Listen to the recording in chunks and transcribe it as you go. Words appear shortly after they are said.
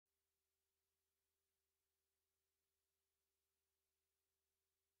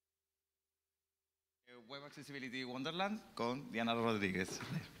Web Accessibility Wonderland con Diana Rodríguez.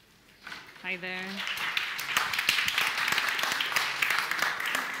 Hi there.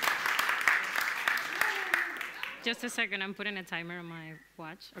 Just a second, I'm putting a timer on my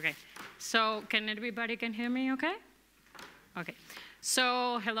watch. Okay, so can everybody hear me okay? Okay,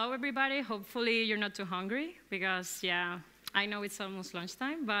 so hello everybody. Hopefully you're not too hungry because, yeah, I know it's almost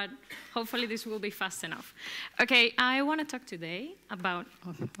lunchtime, but hopefully this will be fast enough. Okay, I want to talk today about,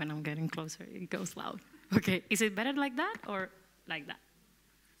 oh, when I'm getting closer, it goes loud. Okay, is it better like that or like that?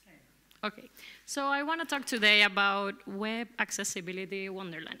 Okay, so I want to talk today about Web Accessibility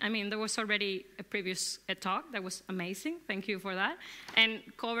Wonderland. I mean, there was already a previous talk that was amazing. Thank you for that. And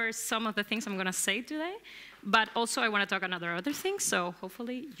covers some of the things I'm going to say today. But also I want to talk about other things, so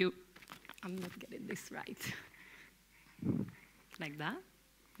hopefully I'm not getting this right. Like that?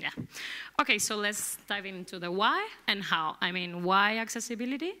 Yeah. Okay, so let's dive into the why and how. I mean, why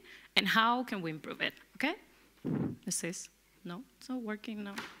accessibility and how can we improve it, okay? Is this? No, it's not working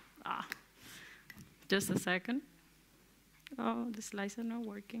now. Ah, just a second. Oh, the slides are not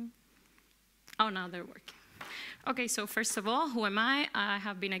working. Oh, now they're working. Okay, so first of all, who am I? I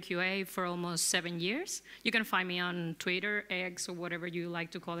have been a QA for almost 7 years. You can find me on Twitter, X, or whatever you like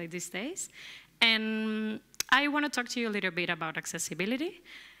to call it these days. And I want to talk to you a little bit about accessibility.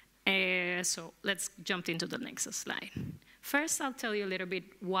 So let's jump into the next slide. First, I'll tell you a little bit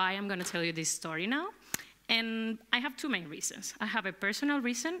why I'm going to tell you this story now. And I have two main reasons. I have a personal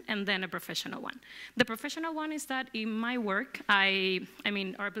reason and then a professional one. The professional one is that in my work, I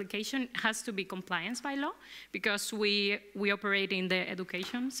mean, our application has to be compliant by law because we operate in the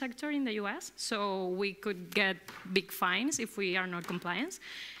education sector in the US, so we could get big fines if we are not compliant.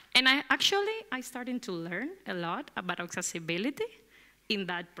 And I started to learn a lot about accessibility in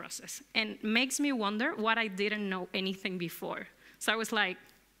that process. And makes me wonder what I didn't know anything before. So I was like,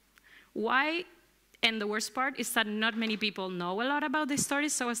 why? And the worst part is that not many people know a lot about this story,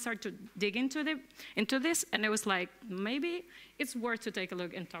 so I started to dig into this, and it was like, maybe it's worth to take a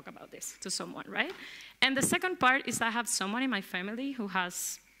look and talk about this to someone, right? And the second part is I have someone in my family who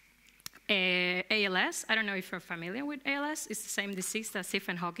has ALS. I don't know if you're familiar with ALS. It's the same disease that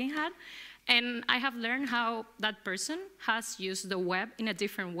Stephen Hawking had. And I have learned how that person has used the web in a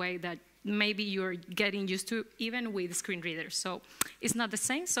different way that maybe you're getting used to even with screen readers. So it's not the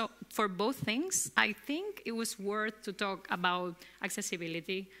same. So for both things, I think it was worth to talk about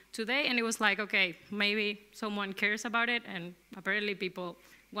accessibility today. And it was like, okay, maybe someone cares about it, and apparently people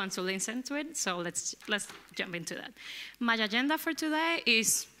want to listen to it. So let's jump into that. My agenda for today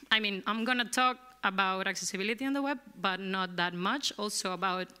is, I mean, I'm going to talk about accessibility on the web, but not that much. Also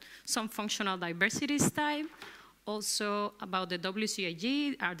about some functional diversities type. Also about the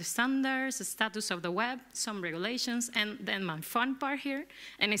WCAG, are the standards, the status of the web, some regulations, and then my fun part here,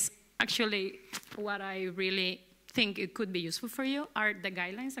 and it's actually what I really think it could be useful for you, are the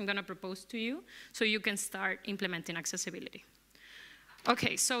guidelines I'm going to propose to you so you can start implementing accessibility.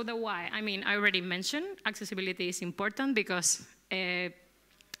 Okay, so the why. I mean, I already mentioned accessibility is important because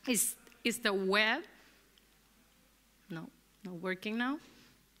it's the web. No, not working now.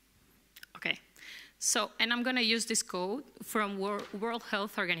 Okay. So, and I'm going to use this code from World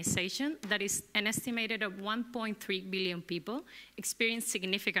Health Organization that is an estimated of 1.3 billion people experience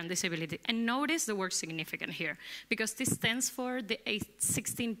significant disability. And notice the word significant here, because this stands for the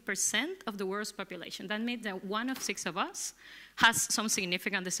 16% of the world's population. That means that 1 of 6 of us has some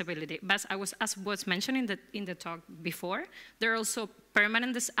significant disability. But as was mentioned in the talk before, there are also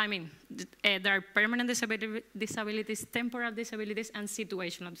permanent, there are permanent disabilities, temporal disabilities, and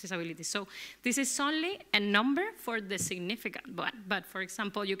situational disabilities. So this is only a number for the significant one. But for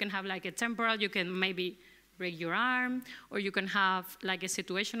example, you can have like a temporal, you can maybe break your arm, or you can have like a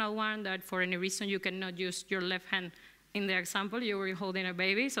situational one that for any reason you cannot use your left hand. In the example, you were holding a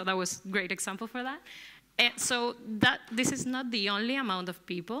baby, so that was a great example for that. And so this is not the only amount of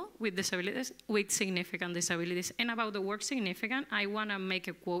people with disabilities, with significant disabilities. And about the word significant, I want to make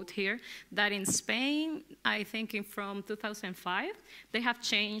a quote here that in Spain, I think from 2005, they have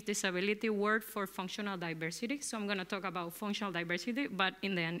changed disability word for functional diversity. So I'm going to talk about functional diversity, but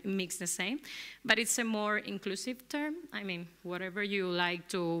in the end, it makes the same. But it's a more inclusive term. I mean, whatever you like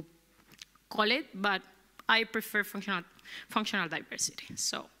to call it, but I prefer functional diversity.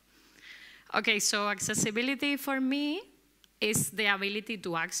 So. Okay, so accessibility for me is the ability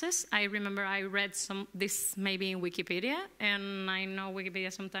to access. I remember I read this maybe in Wikipedia, and I know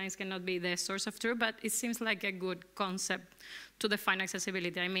Wikipedia sometimes cannot be the source of truth, but it seems like a good concept to define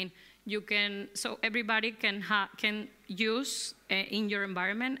accessibility. I mean, so everybody can use in your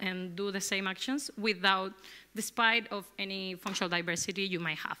environment and do the same actions despite of any functional diversity you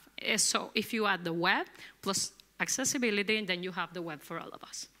might have. So if you add the web plus accessibility, then you have the web for all of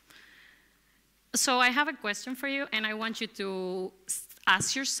us. So I have a question for you, and I want you to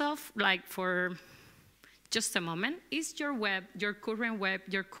ask yourself, like for just a moment, is your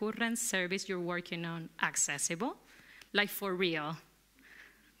current service you're working on accessible? Like for real?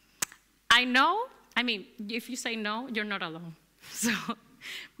 I know, if you say no, you're not alone. So,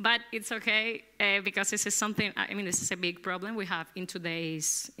 but it's okay because this is something, this is a big problem we have in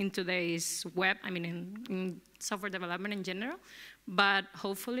today's web, in software development in general, but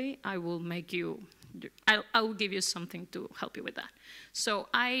hopefully I will give you something to help you with that. So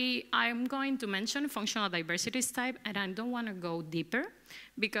I'm going to mention functional diversity type, and I don't want to go deeper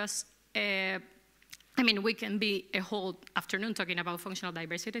because we can be a whole afternoon talking about functional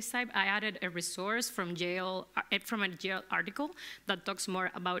diversity type. I added a resource from a Yale article that talks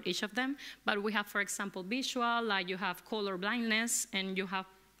more about each of them. But we have, for example, visual, like you have color blindness, and you have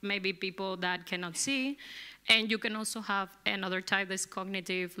maybe people that cannot see. And you can also have another type that's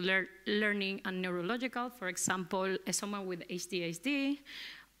cognitive learning and neurological, for example, someone with ADHD.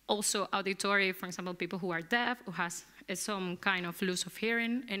 Also auditory, for example, people who are deaf, who has some kind of loss of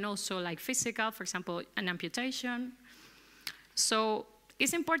hearing, and also like physical, for example, an amputation. So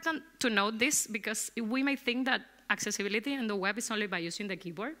it's important to note this because we may think that accessibility in the web is only by using the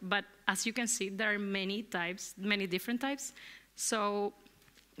keyboard, but as you can see, there are many types, many different types. So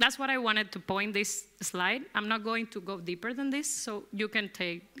that's what I wanted to point this slide. I'm not going to go deeper than this, so you can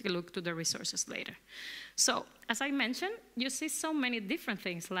take a look to the resources later. So as I mentioned, you see so many different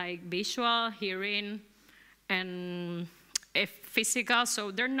things like visual, hearing, and physical.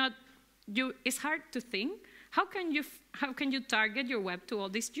 So they're not. It's hard to think. How can you target your web to all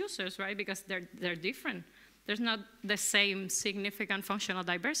these users, right? Because they're different. There's not the same significant functional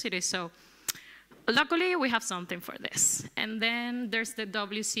diversity. So luckily, we have something for this. And then there's the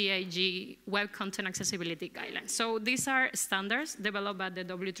WCAG Web Content Accessibility Guidelines. So these are standards developed by the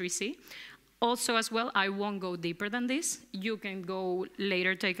W3C. Also, as well, I won't go deeper than this. You can go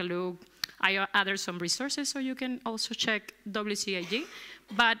later, take a look. I added some resources, so you can also check WCAG.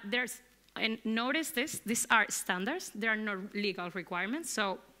 But and notice this, these are standards. There are no legal requirements.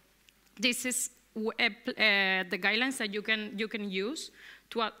 So this is the guidelines that you can use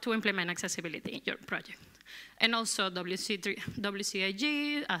to implement accessibility in your project. And also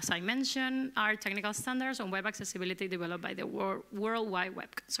WCAG, as I mentioned, are technical standards on web accessibility developed by the World Wide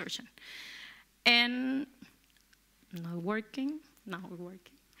Web Consortium. And not working, now we're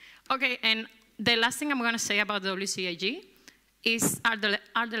working. Okay, and the last thing I'm going to say about WCAG are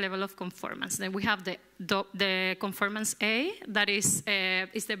the level of conformance. Then we have the conformance A, that is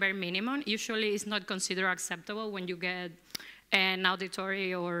the bare minimum. Usually it's not considered acceptable when you get an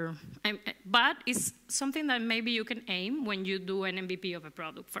auditory but it's something that maybe you can aim when you do an MVP of a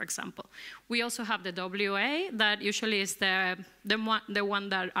product, for example. We also have the WA, that usually is the one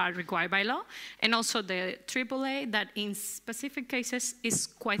that are required by law, and also the AAA, that in specific cases is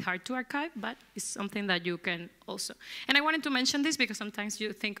quite hard to archive, but it's something that you can also. And I wanted to mention this because sometimes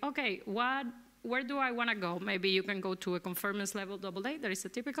you think, okay, where do I want to go? Maybe you can go to a conformance level AA. That is a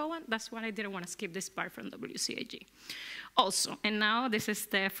typical one. That's why I didn't want to skip this part from WCAG. Also, and now this is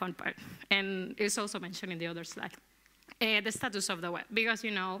the fun part, and it's also mentioned in the other slide, the status of the web. Because,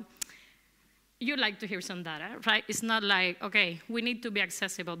 you like to hear some data, right? It's not like, okay, we need to be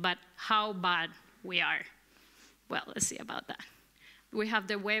accessible, but how bad we are. Well, let's see about that. We have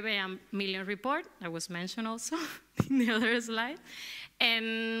the Web AM Million report that was mentioned also in the other slide.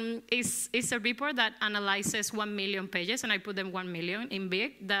 And it's a report that analyzes 1 million pages, and I put them 1 million in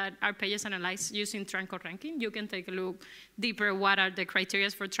big, that are pages analyzed using Tranco ranking. You can take a look deeper what are the criteria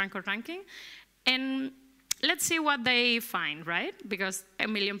for Tranco ranking. And let's see what they find, right? Because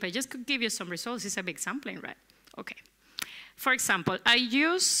 1 million pages could give you some results. It's a big sampling, right? Okay. For example,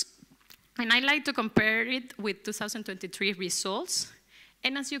 and I like to compare it with 2023 results.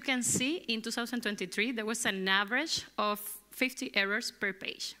 And as you can see, in 2023, there was an average of 50 errors per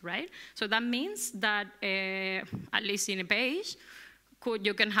page, right? So that means that at least in a page,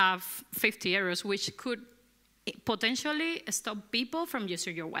 you can have 50 errors, which could potentially stop people from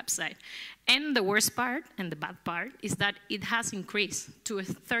using your website. And the worst part, and the bad part, is that it has increased to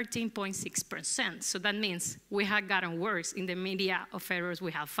 13.6%. So that means we have gotten worse in the media of errors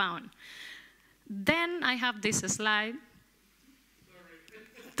we have found. Then I have this slide.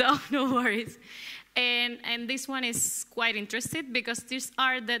 No worries. And this one is quite interesting because these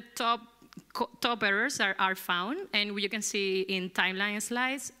are the top top errors are found, and you can see in timeline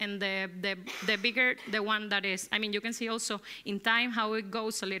slides, and the bigger the one that is, I mean, you can see also in time how it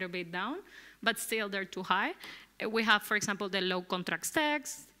goes a little bit down, but still they're too high. We have, for example, the low contrast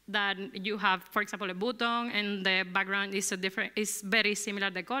text, that you have, for example, a button, and the background is is very similar,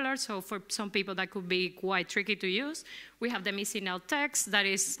 the color, so for some people that could be quite tricky to use. We have the missing alt text, that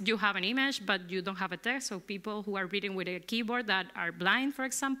is, you have an image, but you don't have a text, so people who are reading with a keyboard that are blind, for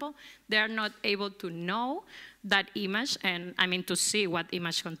example, they are not able to know that image, and I mean to see what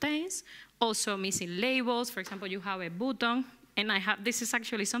image contains. Also missing labels, for example, you have a button, and this is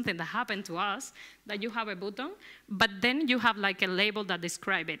actually something that happened to us, that you have a button, but then you have like a label that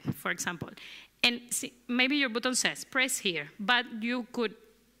describes it, for example. And see, maybe your button says, press here, but you could,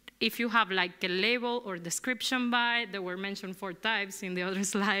 if you have like a label or description by, there were mentioned 4 types in the other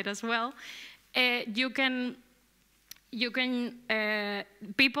slide as well,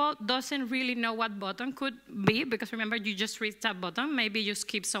 people doesn't really know what button could be, because remember, you just read that button, maybe you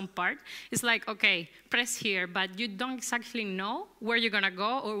skip some part. It's like, okay, press here, but you don't exactly know where you're gonna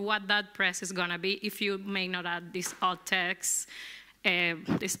go or what that press is gonna be if you may not add this alt text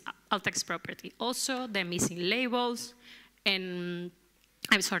property. Also, the missing labels, and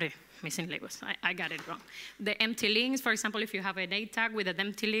I'm sorry, missing labels, I got it wrong. The empty links, for example, if you have an A tag with an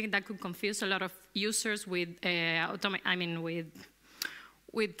empty link, that could confuse a lot of users with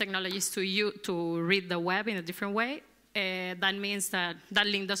with technologies to read the web in a different way. That means that that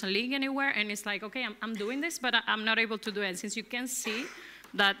link doesn't link anywhere, and it's like, okay, I'm doing this, but I'm not able to do it. Since you can see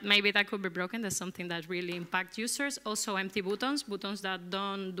that maybe that could be broken, that's something that really impacts users. Also empty buttons that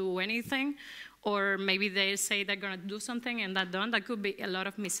don't do anything, or maybe they say they're gonna do something and that don't. That could be a lot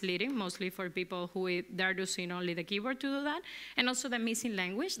of misleading, mostly for people who they're using only the keyboard to do that. And also the missing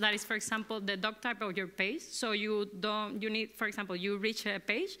language, that is, for example, the doc type of your page. So you need, for example, you reach a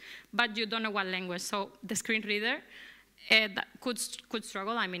page, but you don't know what language. So the screen reader that could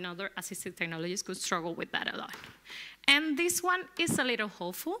struggle. I mean, other assistive technologies could struggle with that a lot. And this one is a little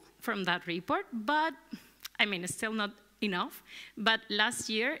hopeful from that report, but I mean, it's still not enough. But last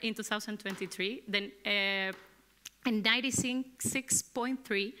year, in 2023, then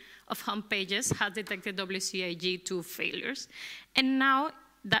 96.3% of home pages had detected WCAG2 failures. And now,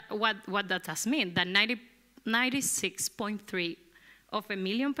 what that does mean, that 96.3% of 1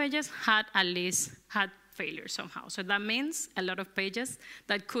 million pages had at least had failure somehow. So that means a lot of pages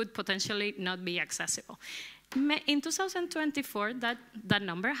that could potentially not be accessible. In 2024, that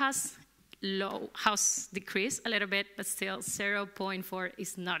number has decreased a little bit, but still 0.4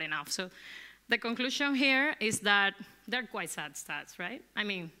 is not enough. So the conclusion here is that they're quite sad stats, right? I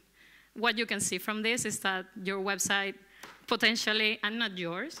mean, what you can see from this is that your website potentially, and not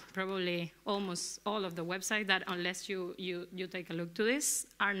yours, probably almost all of the websites that, unless you take a look to this,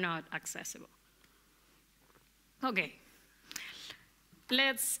 are not accessible. Okay,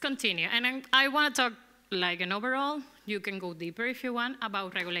 let's continue. And I want to talk like an overall, you can go deeper if you want,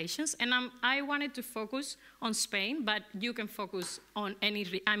 about regulations. And I wanted to focus on Spain, but you can focus on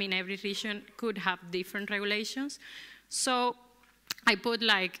every region could have different regulations. So I put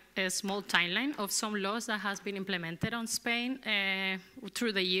like a small timeline of some laws that has been implemented on Spain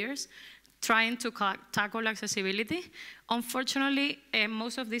through the years, trying to tackle accessibility. Unfortunately,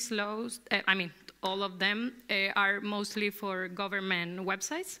 most of these laws, all of them are mostly for government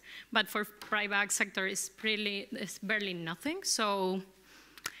websites, but for private sector, it's barely nothing. So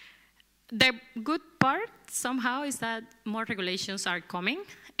the good part somehow is that more regulations are coming,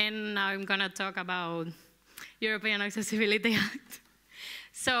 and now I'm gonna talk about European Accessibility Act.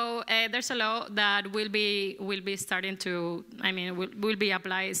 So there's a law that will be starting to, will be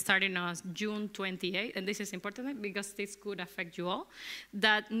applied starting on June 28, and this is important because this could affect you all,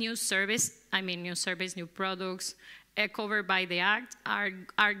 that new products covered by the Act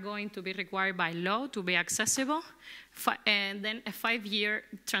are going to be required by law to be accessible, and then a 5-year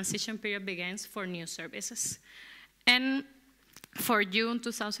transition period begins for new services. And for June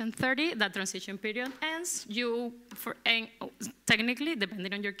 2030, that transition period ends. Technically,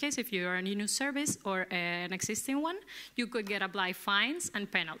 depending on your case, if you are a new service or an existing one, you could apply fines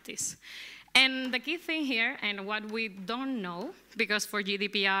and penalties. And the key thing here, and what we don't know, because for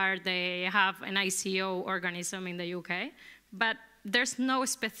GDPR, they have an ICO organism in the UK, but there's no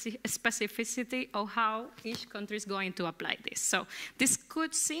specificity of how each country is going to apply this. So this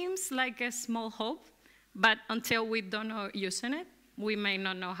could seem like a small hope, but until we don't know using it, we may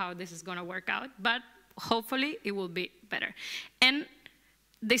not know how this is going to work out, but hopefully it will be better. And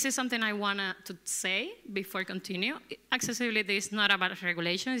this is something I want to say before I continue. Accessibility is not about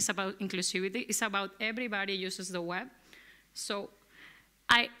regulation, it's about inclusivity, it's about everybody uses the web. So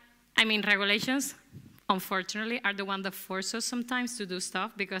I mean, regulations, unfortunately, are the one that force us sometimes to do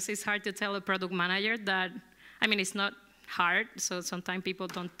stuff because it's hard to tell a product manager that, I mean, it's not hard, so sometimes people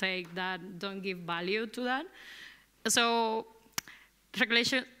don't take that, don't give value to that. So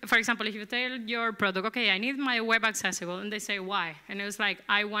regulation, for example, if you tell your product, okay, I need my web accessible, and they say, why? And it's like,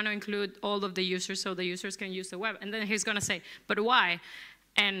 I want to include all of the users so the users can use the web. And then he's going to say, but why?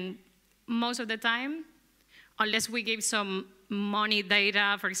 And most of the time, unless we give some money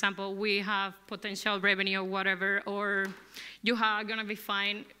data, for example, we have potential revenue or whatever, or you are going to be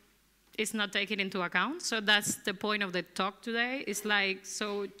fine, it's not taken into account. So that's the point of the talk today. It's like,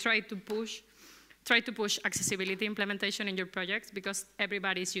 so try to push accessibility implementation in your projects because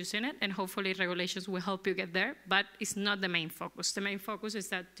everybody is using it, and hopefully regulations will help you get there, but it's not the main focus. The main focus is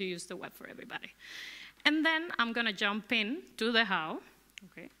that to use the web for everybody. And then I'm going to jump in to the how.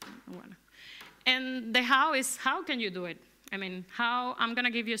 Okay, and the how is, how can you do it? I mean, how, I'm going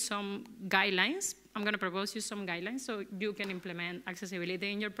to give you some guidelines. I'm going to propose you some guidelines so you can implement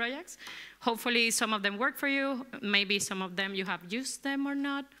accessibility in your projects. Hopefully some of them work for you. Maybe some of them you have used them or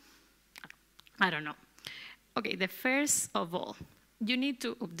not. I don't know. Okay, the first of all, you need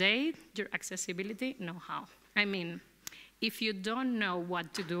to update your accessibility know-how. I mean, if you don't know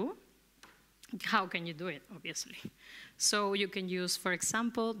what to do, how can you do it, obviously? So you can use, for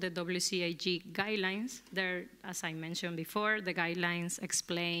example, the WCAG guidelines. There, as I mentioned before, the guidelines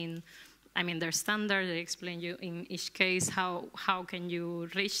explain, I mean, they're standard. They explain you in each case how can you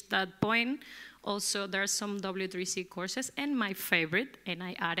reach that point. Also, there are some W3C courses, and my favorite, and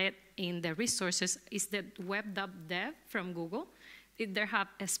I added in the resources, is the web.dev from Google. They have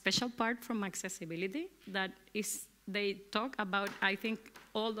a special part from accessibility that is, they talk about, I think,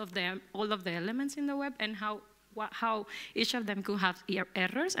 all of the elements in the web and how each of them could have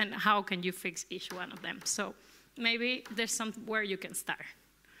errors and how can you fix each one of them. So maybe there's somewhere you can start.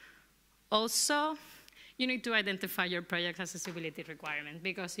 Also, you need to identify your project accessibility requirement,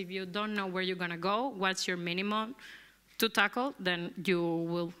 because if you don't know where you're going to go, what's your minimum to tackle, then you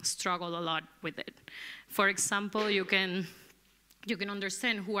will struggle a lot with it. For example, you can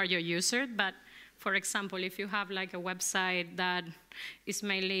understand who are your users, but for example, if you have like a website that is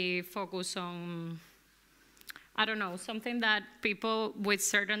mainly focused on, I don't know, something that people with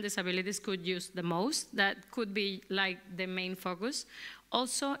certain disabilities could use the most, that could be like the main focus.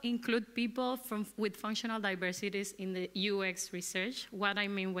 Also include people with functional diversities in the UX research. What I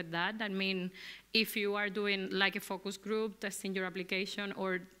mean with that, I mean if you are doing like a focus group, testing your application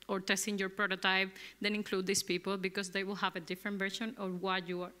or testing your prototype, then include these people because they will have a different version of what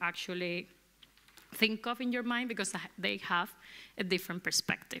you are actually think of in your mind because they have a different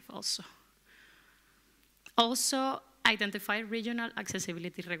perspective also. Also, identify regional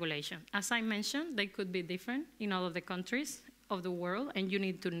accessibility regulation. As I mentioned, they could be different in all of the countries of the world, and you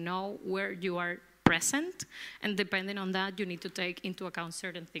need to know where you are present, and depending on that, you need to take into account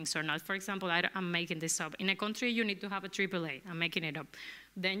certain things or not. For example, I'm making this up. In a country, you need to have a AAA. I'm making it up.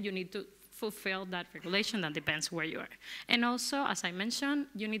 Then you need to fulfill that regulation. That depends where you are. And also, as I mentioned,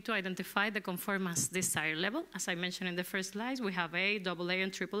 you need to identify the conformance desire level. As I mentioned in the first slides, we have A, AA,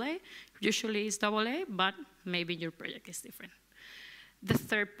 and AAA. Usually it's AA, but maybe your project is different. The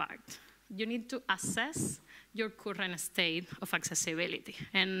third part, you need to assess your current state of accessibility.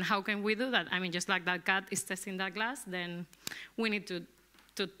 And how can we do that? I mean, just like that cat is testing that glass, then we need to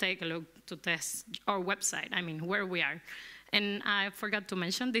take a look to test our website, I mean, where we are. And I forgot to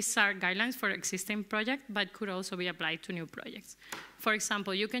mention, these are guidelines for existing projects, but could also be applied to new projects. For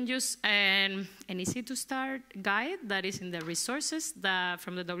example, you can use an easy-to-start guide that is in the resources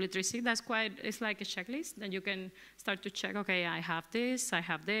from the W3C. It's like a checklist that you can start to check, okay, I have this, I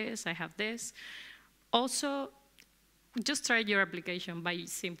have this, I have this. Also, just try your application by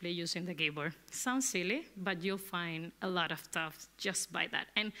simply using the keyboard. Sounds silly, but you'll find a lot of stuff just by that.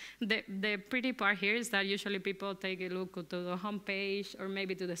 And the pretty part here is that usually people take a look to the home page or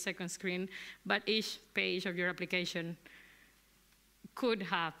maybe to the second screen, but each page of your application could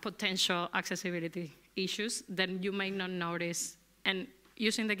have potential accessibility issues that you may not notice. And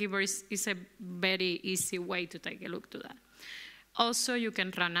using the keyboard is a very easy way to take a look to that. Also, you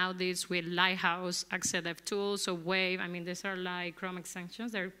can run out this with Lighthouse, AccessDev tools, or Wave. I mean, these are like Chrome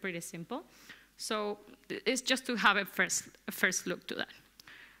extensions. They're pretty simple. So it's just to have a first look to that.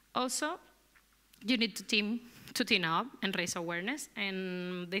 Also, you need to team up and raise awareness.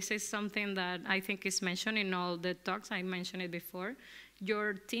 And this is something that I think is mentioned in all the talks. I mentioned it before.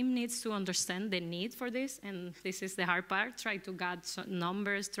 Your team needs to understand the need for this. And this is the hard part. Try to get some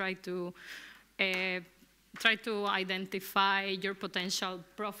numbers. Try to identify your potential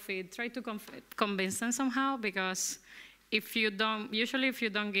profit, try to convince them somehow, because usually if you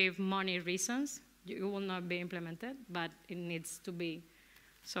don't give money reasons, it will not be implemented, but it needs to be.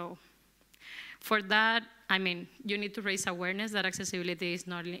 So for that, I mean, you need to raise awareness that accessibility is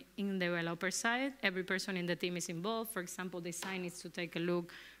not in the developer side. Every person in the team is involved. For example, design needs to take a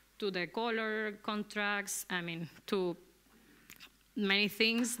look to the color, contracts, I mean, to many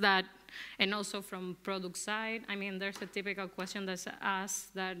things that, and also from product side. I mean, there's a typical question that's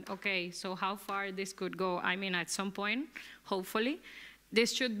asked that, okay, so how far this could go? I mean, at some point, hopefully,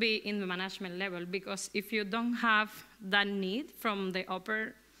 this should be in the management level, because if you don't have that need from the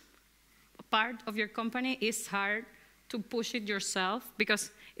upper part of your company, it's hard to push it yourself,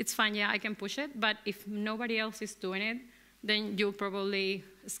 because it's fine, yeah, I can push it, but if nobody else is doing it, then you probably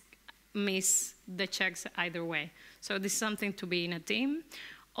miss the checks either way. So this is something to be in a team.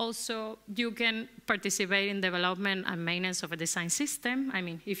 Also, you can participate in development and maintenance of a design system. I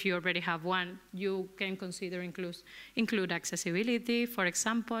mean, if you already have one, you can consider include accessibility, for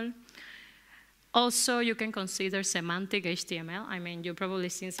example. Also, you can consider semantic HTML. I mean, you've probably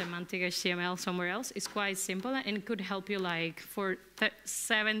seen semantic HTML somewhere else. It's quite simple, and it could help you like for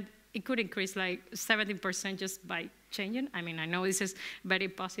it could increase like 17% just by changing. I mean, I know this is a very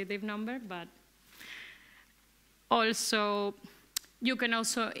positive number, but also, you can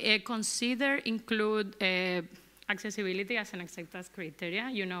also consider include accessibility as an acceptance criteria.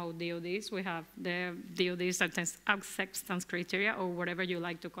 You know, DODs, we have the DODs acceptance criteria, or whatever you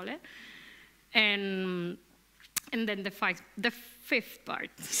like to call it. And then the fifth part.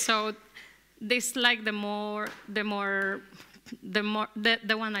 So this like the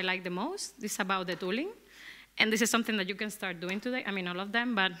one I like the most. This is about the tooling. And this is something that you can start doing today. I mean, all of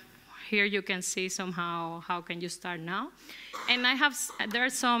them, but here you can see somehow how can you start now. And there are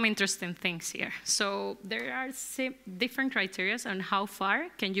some interesting things here. So there are different criteria on how far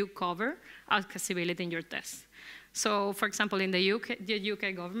can you cover accessibility in your test. So for example, in the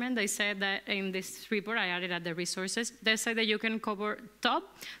UK government, they said that in this report, I added at the resources, they said that you can cover top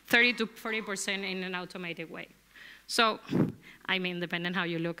 30 to 40% in an automated way. So, I mean, depending how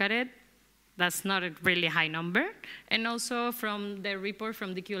you look at it, that's not a really high number. And also from the report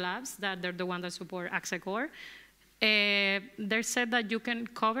from DQ Labs, that they're the one that support AXECORE, they said that you can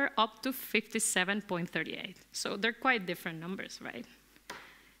cover up to 57.38. So they're quite different numbers, right?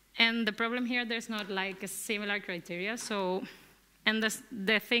 And the problem here, there's not like a similar criteria. So, and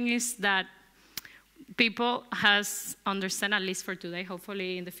the thing is that people has understand, at least for today,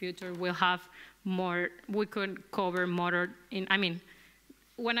 hopefully in the future we'll have more, we could cover more I mean,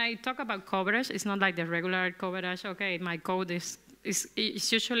 when I talk about coverage, it's not like the regular coverage, okay, my code it's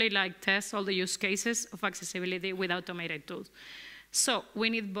usually like test all the use cases of accessibility with automated tools. So we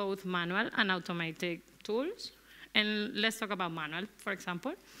need both manual and automated tools. And let's talk about manual, for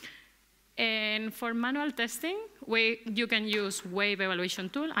example. And for manual testing, you can use Wave Evaluation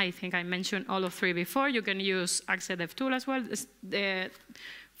Tool. I think I mentioned all of three before. You can use AXE Tool as well.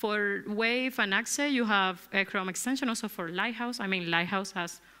 For Wave and AXE, you have a Chrome extension. Also for Lighthouse, I mean, Lighthouse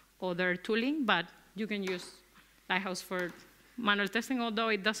has other tooling, but you can use Lighthouse for manual testing, although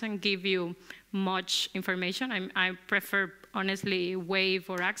it doesn't give you much information. I prefer, honestly, Wave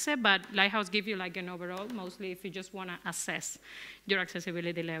or AXE, but Lighthouse gives you like an overall, mostly if you just want to assess your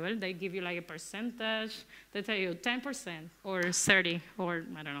accessibility level. They give you like a percentage. They tell you 10% or 30, or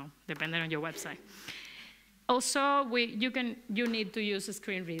I don't know, depending on your website. Also, you need to use a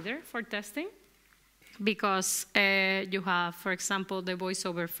screen reader for testing, because you have, for example, the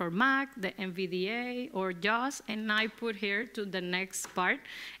VoiceOver for Mac, the NVDA, or JAWS, and I put here to the next part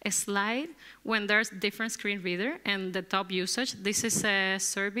a slide when there's different screen reader and the top usage. This is a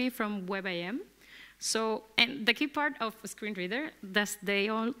survey from WebAM. So, and the key part of a screen reader, that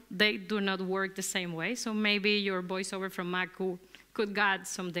they do not work the same way. So maybe your VoiceOver from Mac could get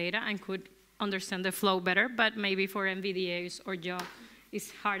some data and could understand the flow better, but maybe for NVDAs or JAWS, it's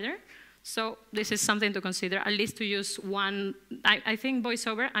harder. So this is something to consider, at least to use one. I think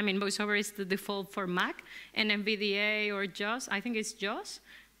VoiceOver is the default for Mac, and NVDA or JAWS, I think it's JAWS,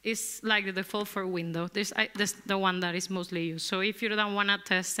 is like the default for Windows. This is the one that is mostly used. So if you don't want to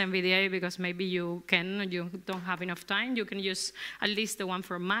test NVDA because maybe you don't have enough time, you can use at least the one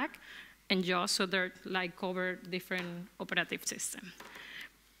for Mac and JAWS, so they're like cover different operative systems.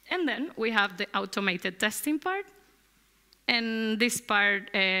 And then we have the automated testing part. And this part,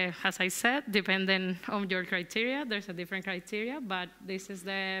 as I said, depending on your criteria, there's a different criteria, but this is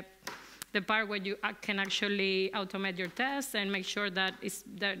the part where you can actually automate your tests and make sure that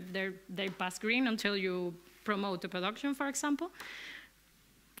they pass green until you promote to production, for example.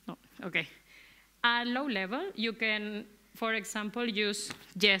 Oh, okay. At low level, you can, for example, use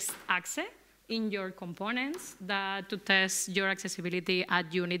just AXE in your components to test your accessibility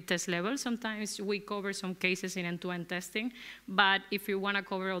at unit test level. Sometimes we cover some cases in end-to-end testing, but if you want to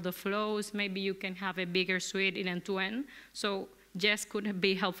cover all the flows, maybe you can have a bigger suite in end-to-end. So Jest could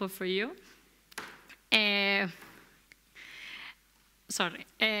be helpful for you.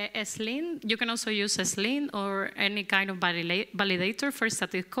 Sling, you can also use Sling or any kind of validator for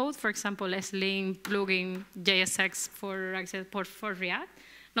static code. For example, Sling plugin JSX for React.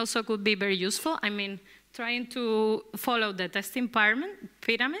 And also could be very useful. I mean, trying to follow the testing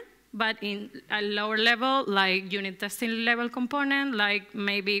pyramid, but in a lower level, like unit testing level component, like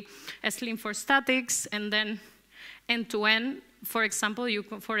maybe Sling for statics, and then end-to-end. For example,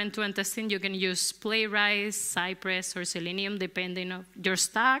 for end-to-end testing, you can use Playwright, Cypress, or Selenium, depending on your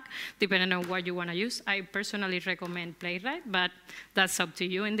stack, depending on what you want to use. I personally recommend Playwright, but that's up to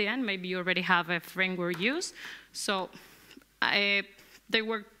you in the end. Maybe you already have a framework used. So they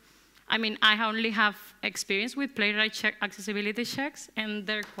work. I mean, I only have experience with Playwright accessibility checks, and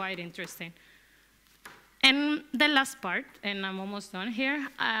they're quite interesting. And the last part, and I'm almost done here,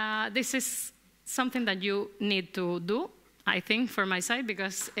 this is something that you need to do, I think, for my side,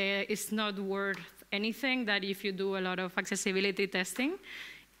 because it's not worth anything that if you do a lot of accessibility testing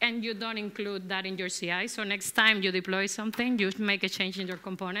and you don't include that in your CI. So next time you deploy something, you make a change in your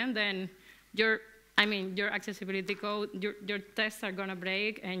component, then your accessibility code, your tests are gonna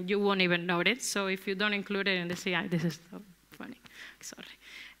break and you won't even know it. So if you don't include it in the CI, this is so funny,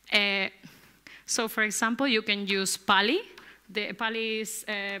 sorry. So for example, you can use Pali. The Pali is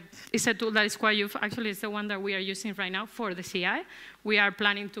a tool that is quite useful. Actually, it's the one that we are using right now for the CI. We are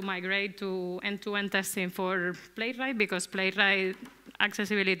planning to migrate to end-to-end testing for Playwright, because Playwright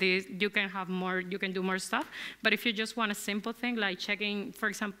accessibility, you can have more, you can do more stuff. But if you just want a simple thing like checking, for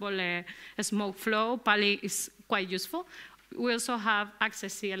example, a smoke flow, Pali is quite useful. We also have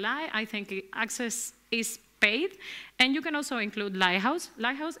Access CLI. I think Access is paid. And you can also include Lighthouse.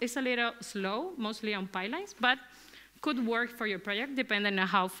 Lighthouse is a little slow, mostly on pipelines, but could work for your project depending on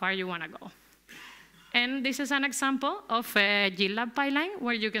how far you want to go. And this is an example of a GitLab pipeline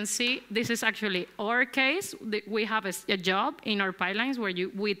where you can see this is actually our case. We have a job in our pipelines where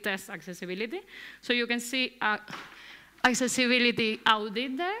we test accessibility. So you can see accessibility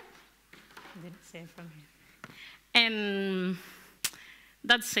audit there. I didn't see it from here. And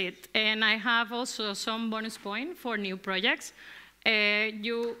that's it. And I have also some bonus point for new projects.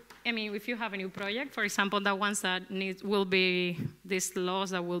 If you have a new project, for example, the ones that will be these laws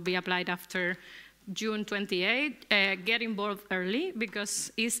that will be applied after June 28, get involved early,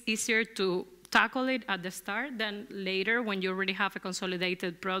 because it's easier to tackle it at the start than later when you already have a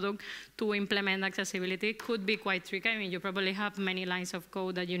consolidated product to implement accessibility. It could be quite tricky. I mean, you probably have many lines of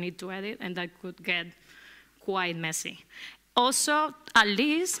code that you need to edit, and that could get quite messy. Also, at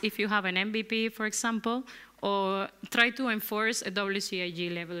least if you have an MVP, for example, or try to enforce a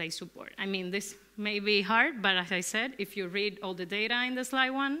WCAG level A support. I mean, this may be hard, but as I said, if you read all the data in the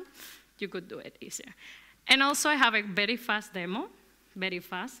slide one, you could do it easier. And also, I have a very fast demo, very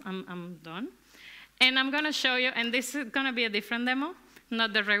fast, I'm done. And I'm gonna show you, and this is gonna be a different demo,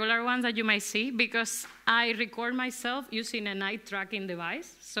 not the regular ones that you might see, because I record myself using an eye tracking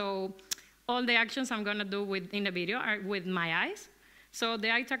device. So all the actions I'm gonna do in the video are with my eyes. So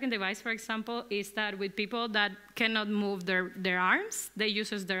the eye tracking device, for example, is that with people that cannot move their arms, they use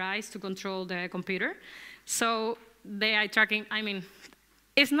their eyes to control the computer. So the eye tracking, I mean,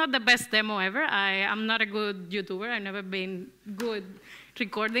 it's not the best demo ever. I'm not a good YouTuber. I've never been good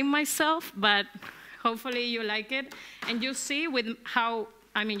recording myself, but hopefully you like it. And you see with how,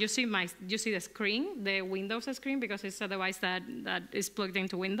 I mean, you see the screen, the Windows screen, because it's a device that is plugged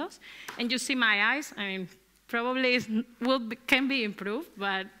into Windows. And you see my eyes. I mean, probably can be improved,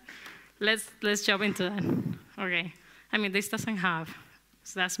 but let's jump into that. Okay. I mean, this doesn't have,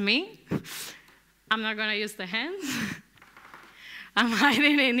 so that's me. I'm not gonna use the hands. I'm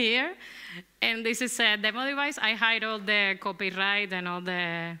hiding in here. And this is a demo device. I hide all the copyright and all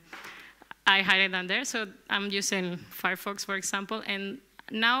I hide it on there. So I'm using Firefox, for example. And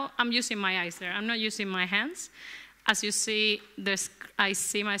now I'm using my eyes there. I'm not using my hands. As you see,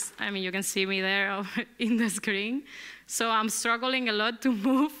 you can see me there in the screen. So I'm struggling a lot to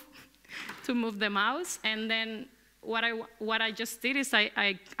move the mouse. And then what I just did is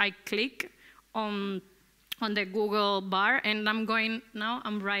I click on the Google bar, and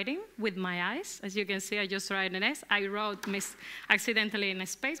I'm writing with my eyes. As you can see, I just write an S. I wrote accidentally in a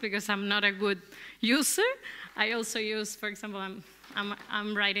space because I'm not a good user. I also use, for example,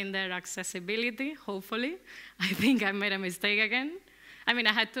 I'm writing there accessibility, hopefully. I think I made a mistake again. I mean,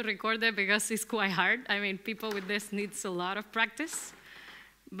 I had to record it because it's quite hard. I mean, people with this needs a lot of practice.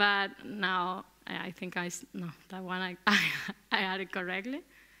 But now I think no, that one I had it correctly.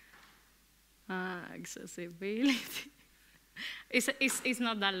 Accessibility. It's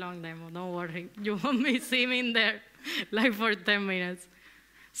not that long demo, don't worry. You won't be seeing there like for 10 minutes.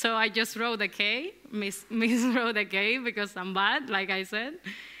 So I just wrote the K, miswrote the K because I'm bad, like I said.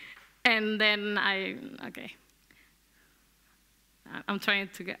 And then okay. I'm trying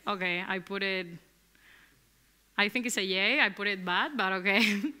to get, okay, I put it, I think it's a yay, I put it bad, but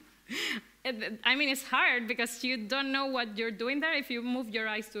okay. I mean, it's hard because you don't know what you're doing there. If you move your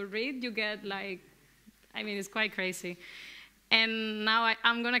eyes to read, you get like, I mean, it's quite crazy. And now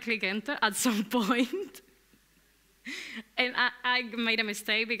I'm going to click enter at some point. And I made a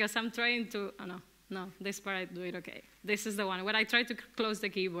mistake because I'm trying to, oh no, this part I do it okay. This is the one where I try to close the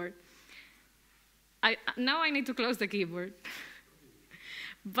keyboard. Now I need to close the keyboard.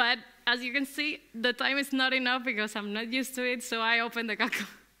 But as you can see, the time is not enough because I'm not used to it, so I open the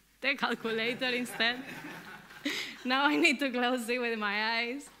calculator instead. Now I need to close it with my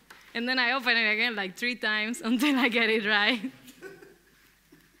eyes. And then I open it again like 3 times until I get it right.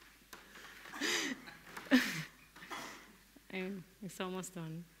 And it's almost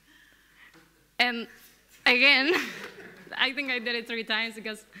done. And again, I think I did it 3 times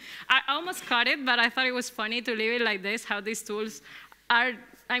because I almost caught it, but I thought it was funny to leave it like this, how these tools are,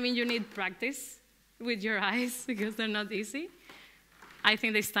 I mean, you need practice with your eyes because they're not easy. I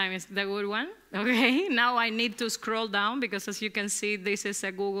think this time is the good one. Okay, now I need to scroll down because as you can see, this is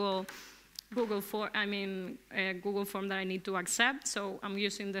a Google form, a Google form that I need to accept. So I'm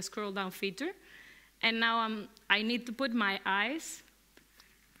using the scroll down feature. And now I need to put my eyes,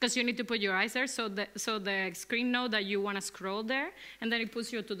 because you need to put your eyes there so the screen knows that you want to scroll there, and then it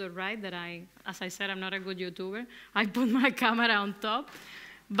puts you to the right that as I said, I'm not a good YouTuber. I put my camera on top,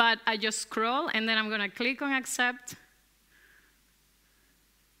 but I just scroll, and then I'm going to click on accept.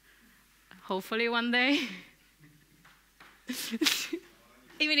 Hopefully one day.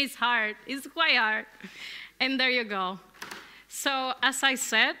 Even it's hard. It's quite hard. And there you go. So as I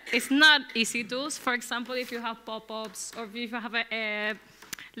said, it's not easy tools. For example, if you have pop-ups or if you have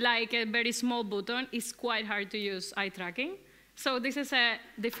like a very small button, it's quite hard to use eye tracking. So this is a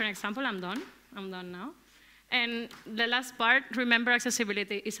different example. I'm done. I'm done now. And the last part, remember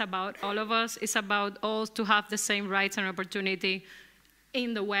accessibility is about all of us. It's about all to have the same rights and opportunity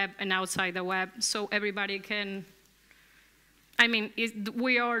in the web and outside the web, so everybody can, I mean,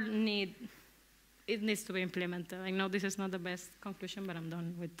 we all need, it needs to be implemented. I know this is not the best conclusion, but I'm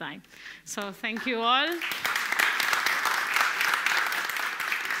done with time. So thank you all.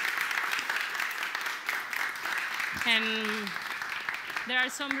 And there are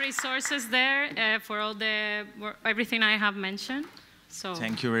some resources there for everything I have mentioned. So.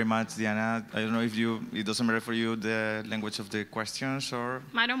 Thank you very much, Diana. I don't know if it doesn't matter for you the language of the questions or?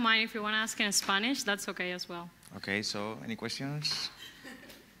 I don't mind if you want to ask in Spanish, that's okay as well. Okay, so any questions?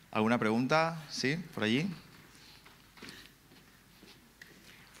 ¿Alguna pregunta? Sí, por allí.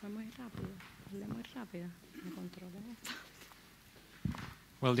 Fue muy rápido, hablé muy rápido, me controlé.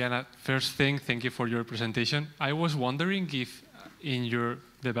 Well, Diana, first thing, thank you for your presentation. I was wondering if in your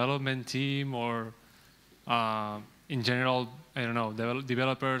development team or in general, I don't know,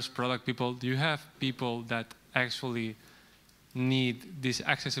 developers, product people, do you have people that actually need these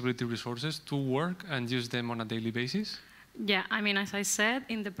accessibility resources to work and use them on a daily basis? Yeah, I mean, as I said,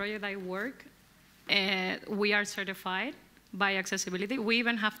 in the project I work, we are certified by accessibility. We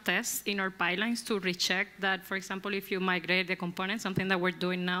even have tests in our pipelines to recheck that, for example, if you migrate the components, something that we're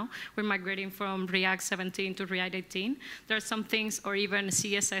doing now, we're migrating from React 17 to React 18. There are some things, or even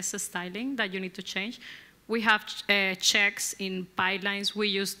CSS styling that you need to change. We have checks in pipelines. We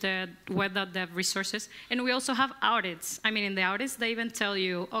use the web.dev resources. And we also have audits. I mean, in the audits, they even tell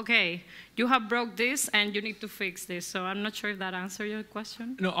you, OK, you have broke this, and you need to fix this. So I'm not sure if that answered your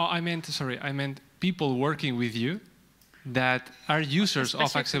question. No, I meant people working with you that are users of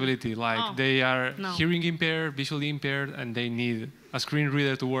accessibility. Like they are hearing impaired, visually impaired, and they need a screen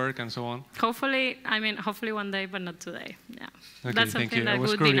reader to work and so on. Hopefully, hopefully one day, but not today. Yeah, okay, that's something that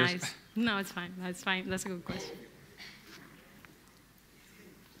would be nice. No, it's fine. That's fine. That's a good question.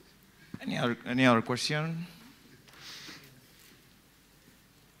 Any other question?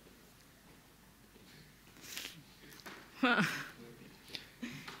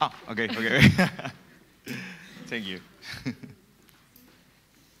 Okay. Thank you.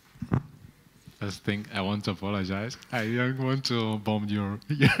 First thing, I want to apologize. I don't want to bomb your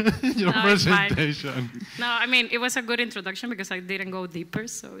presentation. No, I mean, it was a good introduction because I didn't go deeper.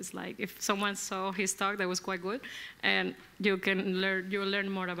 So it's like if someone saw his talk, that was quite good, and you'll learn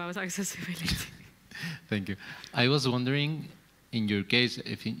more about accessibility. Thank you. I was wondering in your case,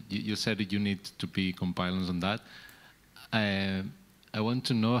 if you said that you need to be compilers on that, I want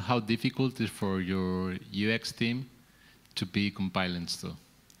to know how difficult it is for your UX team to be compilants too.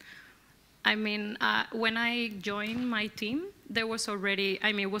 I mean, when I joined my team, there was already,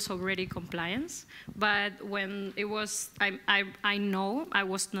 it was already compliance. But when it was, I know I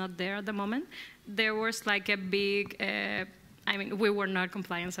was not there at the moment. There was like a big, we were not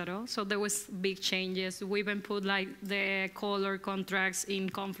compliant at all. So there was big changes. We even put like the color contracts in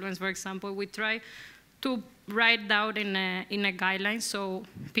Confluence, for example. We try to write down in a guideline so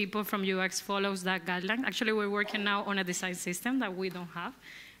people from UX follows that guideline. Actually, we're working now on a design system that we don't have.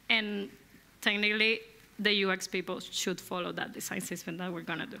 And technically, the UX people should follow that design system that we're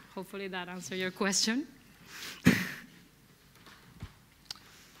going to do. Hopefully that answers your question.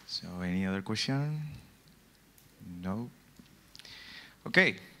 So any other question? No?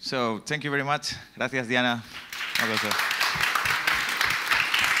 Okay, so thank you very much. Gracias, Diana. Un aplauso.